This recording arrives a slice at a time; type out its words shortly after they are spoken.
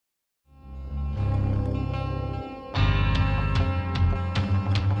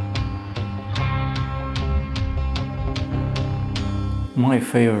My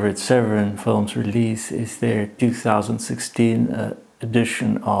favorite Severin Films release is their 2016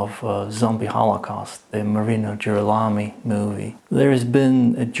 edition of Zombie Holocaust, the Marino Girolami movie. There has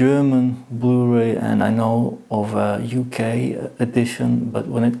been a German Blu-ray and I know of a UK edition, but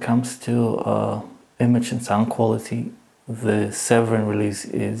when it comes to image and sound quality, the Severin release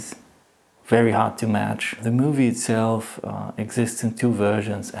is very hard to match. The movie itself exists in two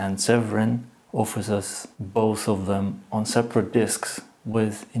versions, and Severin offers us both of them on separate discs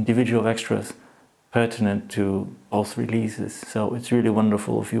with individual extras pertinent to both releases. So it's really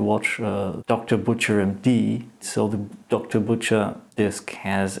wonderful if you watch Dr. Butcher MD. So the Dr. Butcher disc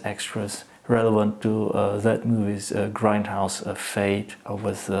has extras relevant to that movie's Grindhouse Fate,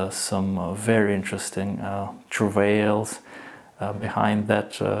 with some very interesting travails behind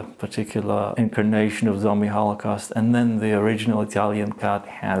that particular incarnation of Zombie Holocaust. And then the original Italian cut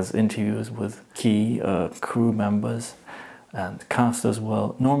has interviews with key crew members and cast as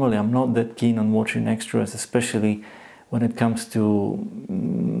well. Normally I'm not that keen on watching extras, especially when it comes to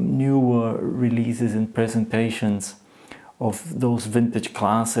newer releases and presentations of those vintage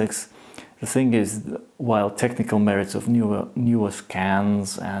classics. The thing is, while technical merits of newer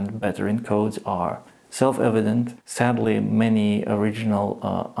scans and better encodes are self-evident, sadly many original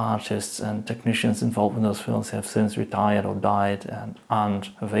artists and technicians involved in those films have since retired or died and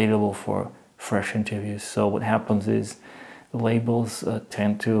aren't available for fresh interviews. So what happens is the labels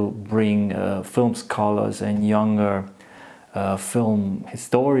tend to bring film scholars and younger film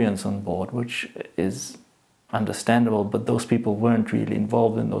historians on board, which is understandable, but those people weren't really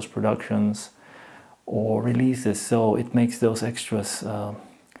involved in those productions or releases, so it makes those extras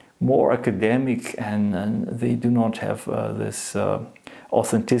more academic, and they do not have this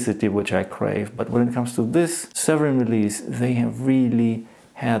authenticity which I crave. But when it comes to this Severin release, they have really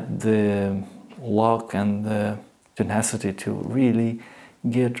had the luck and the tenacity to really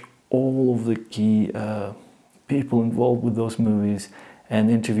get all of the key people involved with those movies and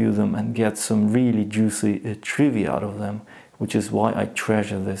interview them and get some really juicy trivia out of them, which is why I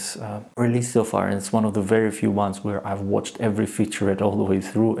treasure this release so far. And it's one of the very few ones where I've watched every featurette all the way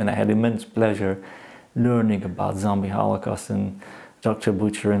through, and I had immense pleasure learning about Zombie Holocaust and Dr.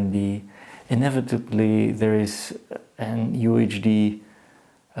 Butcher MD. Inevitably, there is an UHD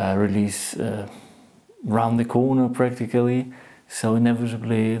release round the corner practically, so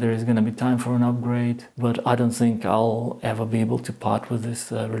inevitably there is going to be time for an upgrade, but I don't think I'll ever be able to part with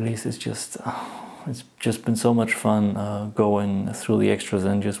this release. It's just been so much fun going through the extras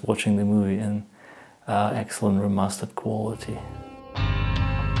and just watching the movie in excellent remastered quality.